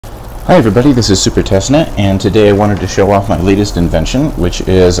Hi everybody, this is Super Testnet, and today I wanted to show off my latest invention, which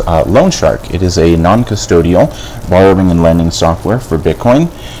is Loan Shark. It is a non-custodial borrowing and lending software for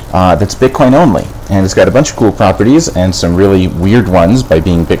Bitcoin that's Bitcoin only, and it's got a bunch of cool properties and some really weird ones by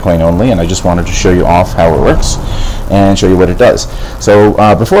being Bitcoin only, and I just wanted to show you off how it works and show you what it does. So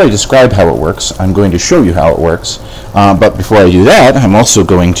before I describe how it works, I'm going to show you how it works, but before I do that, I'm also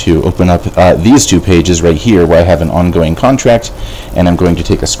going to open up these two pages right here where I have an ongoing contract, and I'm going to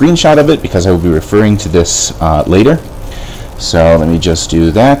take a screenshot of it because I will be referring to this later. So let me just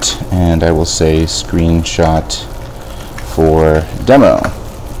do that, and I will say screenshot for demo.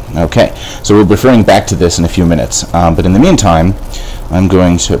 Okay, so we'll be referring back to this in a few minutes, but in the meantime I'm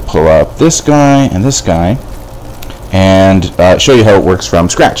going to pull up this guy and show you how it works from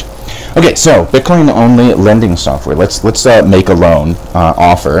scratch. Okay, so Bitcoin only lending software. Let's make a loan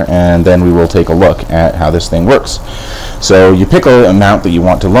offer, and then we will take a look at how this thing works. So you pick an amount that you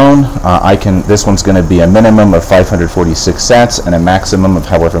want to loan. This one's going to be a minimum of 546 sats and a maximum of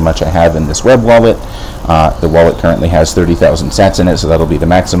however much I have in this web wallet. The wallet currently has 30,000 sats in it, so that'll be the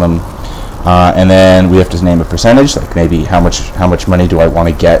maximum. And then we have to name a percentage, like maybe how much money do I want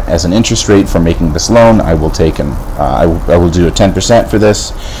to get as an interest rate for making this loan. I will take I will do a 10% for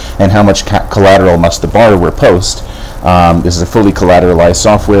this. And how much collateral must the borrower post? This is a fully collateralized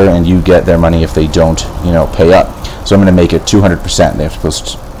software, and you get their money if they don't, pay up. So I'm going to make it 200%. They have to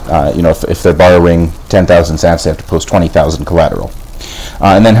post, if they're borrowing 10,000 sats, they have to post 20,000 collateral.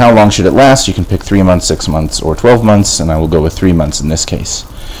 And then how long should it last? You can pick 3 months, 6 months, or 12 months, and I will go with 3 months in this case.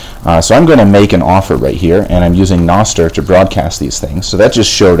 So I'm going to make an offer right here, and I'm using Nostr to broadcast these things. So that just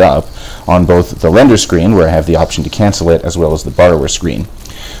showed up on both the lender screen, where I have the option to cancel it, as well as the borrower screen.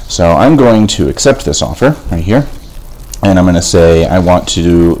 So I'm going to accept this offer right here, and I'm going to say I want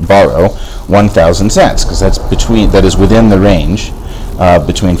to borrow 1,000 sats, because that is within the range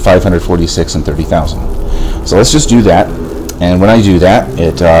between 546 and 30,000. So let's just do that. And when I do that,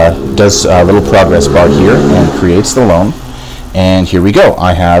 it does a little progress bar here and creates the loan. And here we go.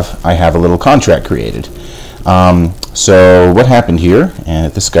 I have a little contract created. So what happened here,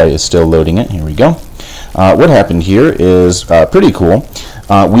 and this guy is still loading it. Here we go. What happened here is pretty cool.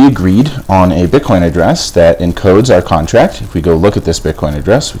 We agreed on a Bitcoin address that encodes our contract. If we go look at this Bitcoin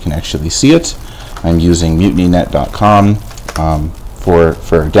address, we can actually see it. I'm using mutinynet.com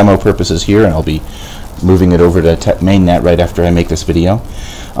for demo purposes here, and I'll be moving it over to mainnet right after I make this video.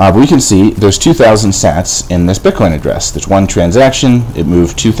 But we can see there's 2,000 sats in this Bitcoin address. There's one transaction. It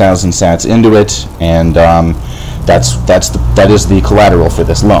moved 2,000 sats into it, and that is the collateral for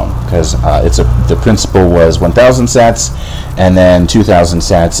this loan, because the principal was 1,000 sats, and then 2,000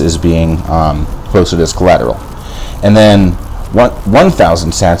 sats is being posted as collateral. And then 1,000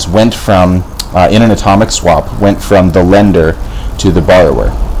 sats went from in an atomic swap went from the lender to the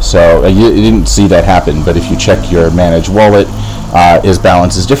borrower. So you didn't see that happen, but if you check your managed wallet, his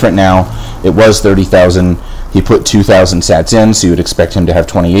balance is different now. It was 30,000. He put 2,000 sats in, so you would expect him to have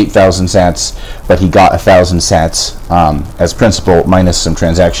 28,000 sats, but he got 1,000 sats as principal minus some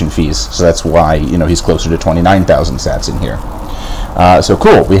transaction fees. So that's why he's closer to 29,000 sats in here. So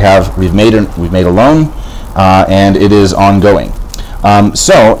cool. We've made a loan, and it is ongoing.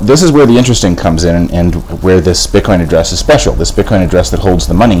 So this is where the interesting comes in, and where this Bitcoin address is special. This Bitcoin address that holds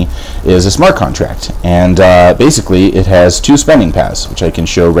the money is a smart contract, and basically it has two spending paths, which I can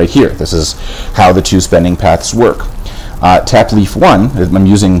show right here. This is how the two spending paths work. Tap leaf 1, I'm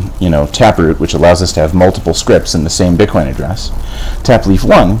using Taproot, which allows us to have multiple scripts in the same Bitcoin address. Tap leaf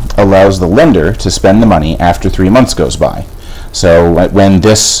 1 allows the lender to spend the money after 3 months goes by. So when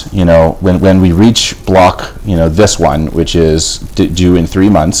this, when we reach block, this one, which is due in 3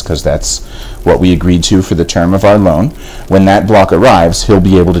 months, because that's what we agreed to for the term of our loan, when that block arrives, he'll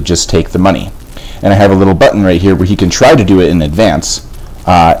be able to just take the money. And I have a little button right here where he can try to do it in advance,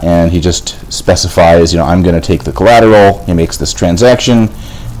 and he just specifies, I'm going to take the collateral. He makes this transaction,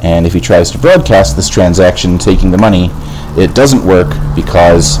 and if he tries to broadcast this transaction taking the money, it doesn't work,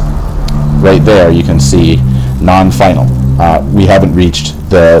 because right there you can see non-final. We haven't reached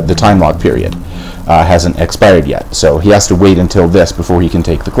the time lock period. Hasn't expired yet, so he has to wait until this before he can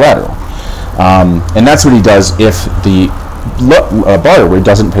take the collateral. And that's what he does if the borrower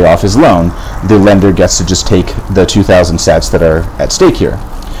doesn't pay off his loan. The lender gets to just take the 2,000 sats that are at stake here.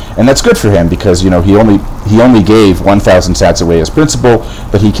 And that's good for him, because he only gave 1,000 sats away as principal,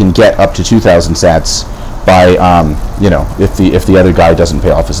 but he can get up to 2,000 sats by if the other guy doesn't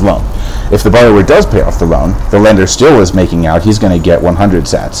pay off his loan. If the borrower does pay off the loan, the lender still is making out. He's going to get 100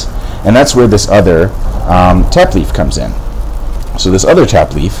 sats, and that's where this other tap leaf comes in. So this other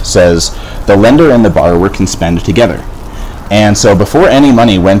tap leaf says the lender and the borrower can spend together. And so before any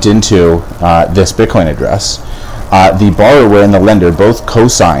money went into this Bitcoin address, the borrower and the lender both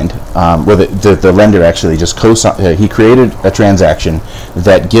co-signed. Well, the lender actually just co-signed. He created a transaction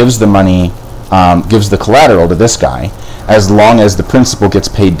that gives the money, gives the collateral to this guy, as long as the principal gets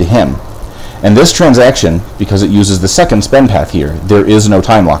paid to him. And this transaction, because it uses the second spend path here, there is no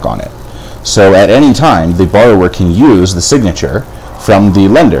time lock on it. So at any time, the borrower can use the signature from the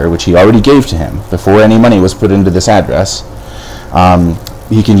lender, which he already gave to him before any money was put into this address.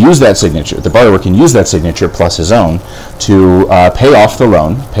 He can use that signature. The borrower can use that signature plus his own to pay off the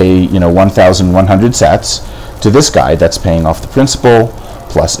loan, pay 1,100 sats to this guy. That's paying off the principal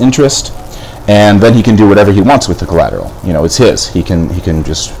plus interest. And then he can do whatever he wants with the collateral. It's his. He can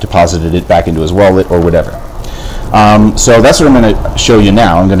just deposit it back into his wallet or whatever. So that's what I'm going to show you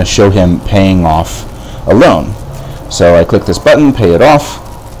now. I'm going to show him paying off a loan. So I click this button, pay it off,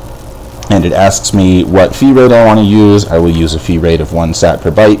 and it asks me what fee rate I want to use. I will use a fee rate of 1 sat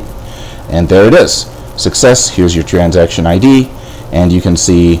per byte, and there it is. Success. Here's your transaction ID, and you can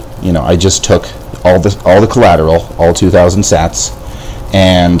see, I just took all the collateral, all 2,000 sats,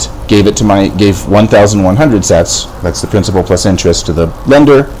 and gave 1,100 sats, that's the principal plus interest, to the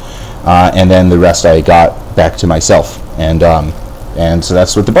lender, and then the rest I got back to myself. And so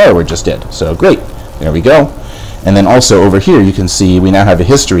that's what the borrower just did. So great, there we go. And then also over here you can see we now have a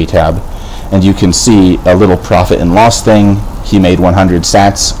history tab, and you can see a little profit and loss thing. He made 100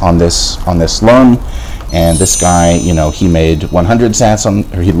 sats on this loan, and this guy, he made 100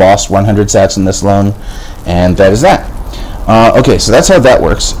 sats or he lost 100 sats in this loan, and that is that. Okay, so that's how that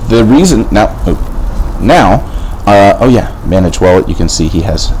works. The reason oh yeah, manage wallet. You can see he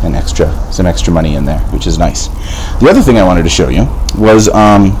has some extra money in there, which is nice. The other thing I wanted to show you was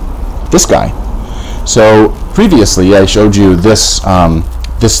this guy. So previously I showed you this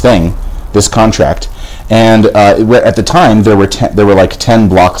this contract, and at the time there were like 10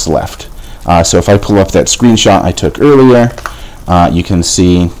 blocks left. So if I pull up that screenshot I took earlier, you can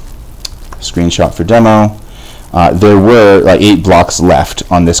see screenshot for demo. There were like 8 blocks left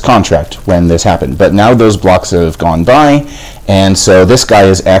on this contract when this happened, but now those blocks have gone by, and so this guy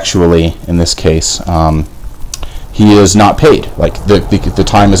is actually, in this case, he is not paid. Like the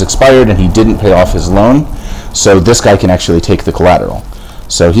time has expired and he didn't pay off his loan, so this guy can actually take the collateral.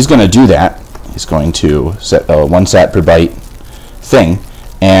 So he's going to do that. He's going to set a 1 sat per byte thing,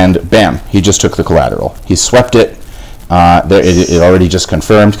 and bam, he just took the collateral. He swept it. It already just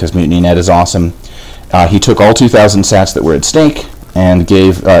confirmed because MutinyNet is awesome. He took all 2,000 sats that were at stake and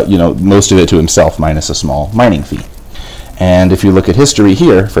gave most of it to himself minus a small mining fee. And if you look at history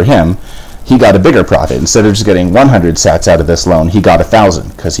here for him, he got a bigger profit. Instead of just getting 100 sats out of this loan, he got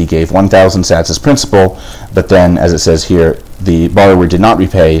 1,000 because he gave 1,000 sats as principal, but then, as it says here, the borrower did not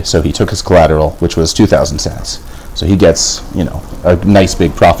repay, so he took his collateral, which was 2,000 sats. So he gets, a nice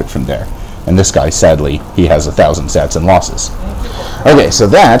big profit from there. And this guy, sadly, he has 1,000 sats in losses. Okay, so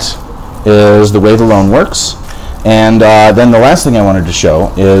that is the way the loan works. And then the last thing I wanted to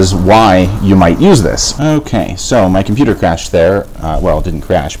show is why you might use this. Okay, so my computer crashed there. Well, it didn't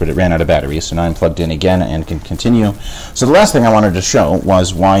crash, but it ran out of battery, so now I'm plugged in again and can continue. So the last thing I wanted to show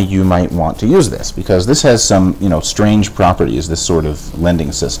was why you might want to use this, because this has some strange properties, this sort of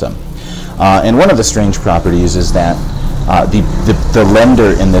lending system. And one of the strange properties is that the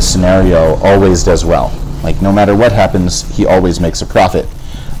lender in this scenario always does well. Like, no matter what happens, he always makes a profit.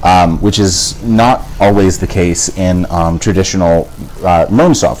 Which is not always the case in traditional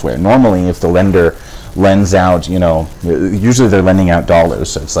loan software. Normally, if the lender lends out, usually they're lending out dollars.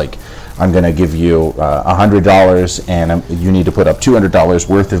 So it's like, I'm going to give you $100, and you need to put up $200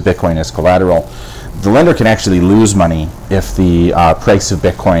 worth of Bitcoin as collateral. The lender can actually lose money if the price of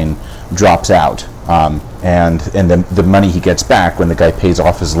Bitcoin drops out, and the money he gets back when the guy pays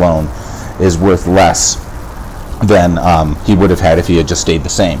off his loan is worth less than he would have had if he had just stayed the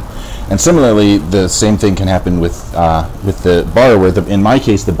same. And similarly, the same thing can happen with the borrower. In my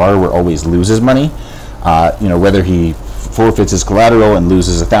case, the borrower always loses money. Whether he forfeits his collateral and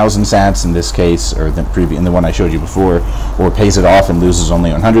loses 1,000 sats in this case, or in the one I showed you before, or pays it off and loses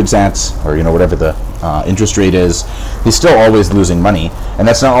only 100 sats, or whatever the interest rate is, he's still always losing money. And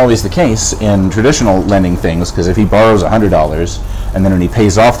that's not always the case in traditional lending things, because if he borrows $100 and then when he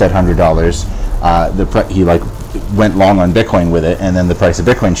pays off that $100, he went long on Bitcoin with it, and then the price of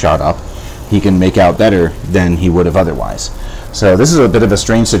Bitcoin shot up, he can make out better than he would have otherwise. So this is a bit of a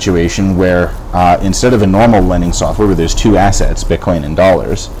strange situation where instead of a normal lending software where there's 2 assets, Bitcoin and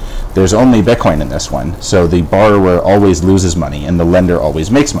dollars, there's only Bitcoin in this one. So the borrower always loses money and the lender always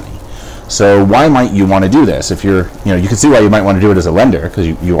makes money. So why might you want to do this? If you're, you can see why you might want to do it as a lender, because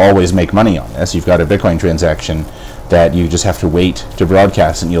you always make money on this. You've got a Bitcoin transaction that you just have to wait to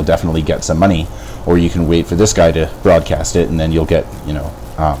broadcast and you'll definitely get some money, or you can wait for this guy to broadcast it and then you'll get, you know,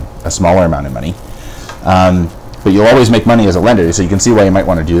 a smaller amount of money. But you'll always make money as a lender, so you can see why you might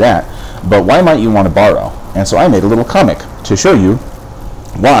want to do that. But why might you want to borrow? And so I made a little comic to show you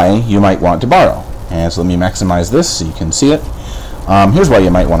why you might want to borrow. And so let me maximize this so you can see it. Here's why you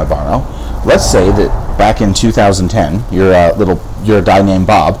might want to borrow. Let's say that back in 2010, you're a guy named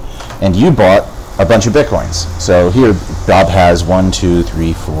Bob, and you bought a bunch of Bitcoins. So here Bob has 1, 2,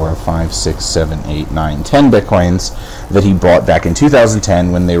 3, 4, 5, 6, 7, 8, 9, 10 Bitcoins that he bought back in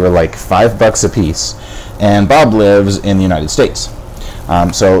 2010 when they were like $5 a piece. And Bob lives in the United States.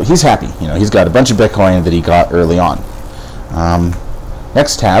 So he's happy. You know, he's got a bunch of Bitcoin that he got early on.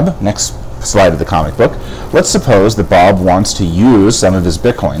 Next tab, next slide of the comic book. Let's suppose that Bob wants to use some of his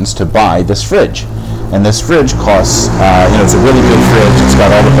Bitcoins to buy this fridge. And this fridge costs, you know, it's a really big fridge. It's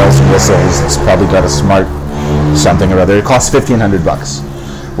got all the bells and whistles. It's probably got a smart something or other. It costs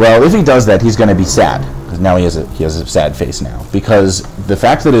 $1,500. Well, if he does that, he's going to be sad. Because now he has a sad face now. Because the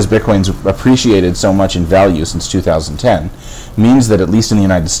fact that his Bitcoin's appreciated so much in value since 2010 means that, at least in the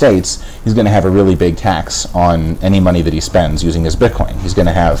United States, he's going to have a really big tax on any money that he spends using his Bitcoin. He's going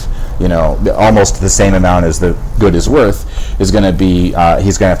to have, you know, almost the same amount as the good is worth is going to be,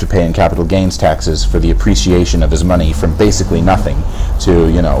 he's going to have to pay in capital gains taxes for the appreciation of his money from basically nothing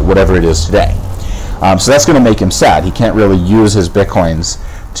to, you know, whatever it is today. So that's going to make him sad. He can't really use his Bitcoins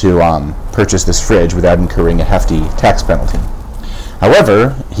to purchase this fridge without incurring a hefty tax penalty.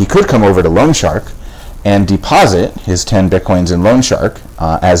 However, he could come over to Loan Shark and deposit his 10 Bitcoins in Loan Shark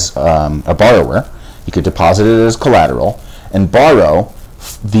as a borrower. He could deposit it as collateral and borrow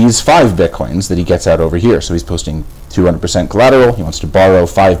these 5 Bitcoins that he gets out over here. So he's posting 200% collateral. He wants to borrow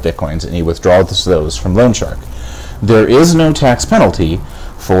 5 Bitcoins and he withdraws those from Loan Shark. There is no tax penalty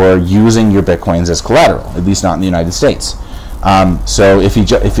for using your Bitcoins as collateral, at least not in the United States. So if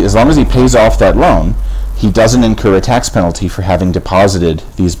as long as he pays off that loan, he doesn't incur a tax penalty for having deposited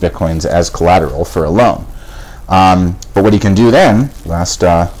these Bitcoins as collateral for a loan. But what he can do then, last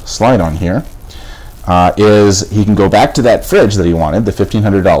slide on here, is he can go back to that fridge that he wanted, the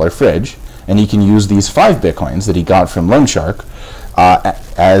 $1,500 fridge, and he can use these 5 Bitcoins that he got from Loan Shark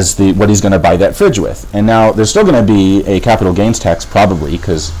as what he's going to buy that fridge with. And now there's still going to be a capital gains tax probably,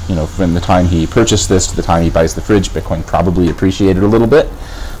 because, you know, from the time he purchased this to the time he buys the fridge, Bitcoin probably appreciated a little bit,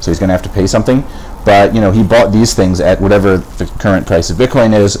 so he's going to have to pay something. But, you know, he bought these things at whatever the current price of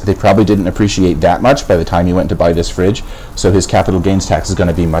Bitcoin is. They probably didn't appreciate that much by the time he went to buy this fridge, so his capital gains tax is going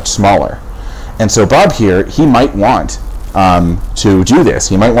to be much smaller. And so Bob here, he might want to do this.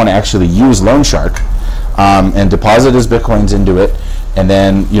 He might want to actually use Loan Shark and deposit his Bitcoins into it, and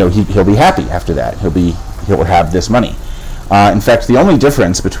then, you know, he'll be happy after that. He'll have this money. In fact, the only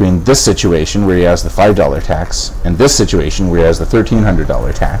difference between this situation where he has the $5 tax and this situation where he has the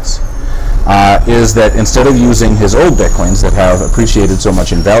 $1,300 tax is that instead of using his old Bitcoins that have appreciated so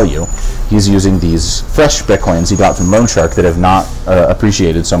much in value, he's using these fresh Bitcoins he got from Loan Shark that have not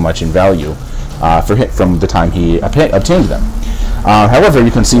appreciated so much in value from the time he obtained them. However,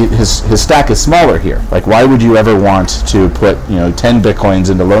 you can see his stack is smaller here. Like, why would you ever want to put, you know, 10 Bitcoins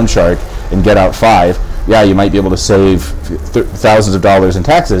into Loan Shark and get out 5? Yeah, you might be able to save thousands of dollars in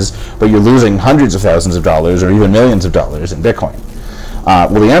taxes, but you're losing hundreds of thousands of dollars or even millions of dollars in Bitcoin.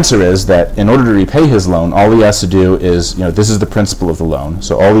 Well, the answer is that in order to repay his loan, all he has to do is, you know, this is the principal of the loan.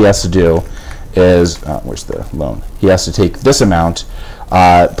 So all he has to do is, where's the loan? He has to take this amount,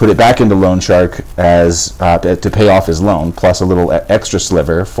 put it back into Loan Shark as to pay off his loan, plus a little extra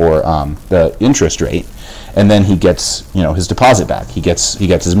sliver for the interest rate, and then he gets, you know, his deposit back. He gets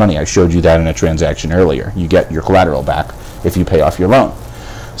his money. I showed you that in a transaction earlier. You get your collateral back if you pay off your loan.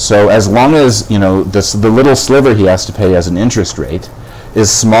 So as long as, you know, the little sliver he has to pay as an interest rate is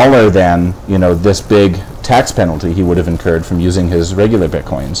smaller than, you know, this big tax penalty he would have incurred from using his regular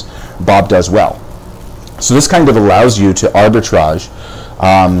Bitcoins, Bob does well. So this kind of allows you to arbitrage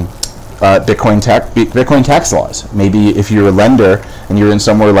Bitcoin tax laws. Maybe if you're a lender and you're in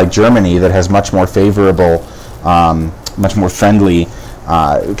somewhere like Germany that has much more favorable, much more friendly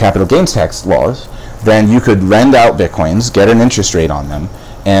capital gains tax laws, then you could lend out Bitcoins, get an interest rate on them,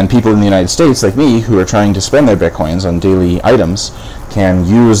 and people in the United States, like me, who are trying to spend their Bitcoins on daily items, can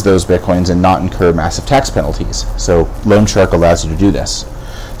use those Bitcoins and not incur massive tax penalties. So Loan Shark allows you to do this.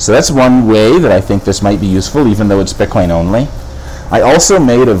 So that's one way that I think this might be useful, even though it's Bitcoin only. I also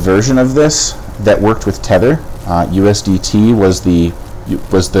made a version of this that worked with Tether. USDT was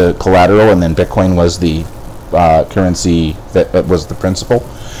the collateral, and then Bitcoin was the currency that was the principal.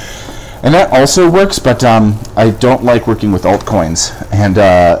 And that also works, but I don't like working with altcoins. And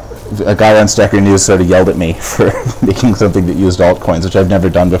a guy on Stacker News sort of yelled at me for making something that used altcoins, which I've never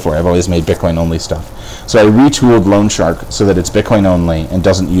done before. I've always made Bitcoin only stuff. So I retooled Loanshark so that it's Bitcoin only and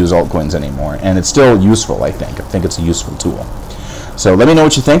doesn't use altcoins anymore, and it's still useful. I think it's a useful tool. So let me know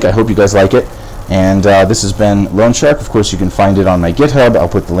what you think. I hope you guys like it. And this has been Loanshark. Of course, you can find it on my GitHub. I'll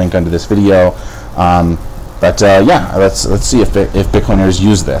put the link under this video. Yeah, let's see if Bitcoiners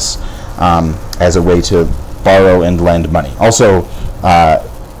use this as a way to borrow and lend money. Also,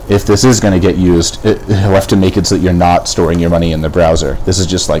 if this is going to get used, you'll have to make it so that you're not storing your money in the browser. This is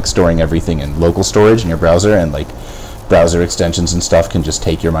just like storing everything in local storage in your browser, and like browser extensions and stuff can just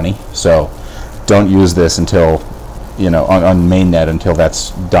take your money. So don't use this until, you know, on mainnet until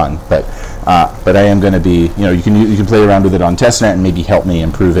that's done. But I am going to be, you know, you can play around with it on testnet and maybe help me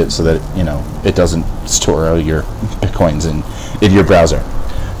improve it so that, you know, it doesn't store all your Bitcoins in your browser.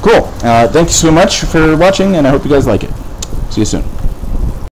 Cool. Thank you so much for watching, and I hope you guys like it. See you soon.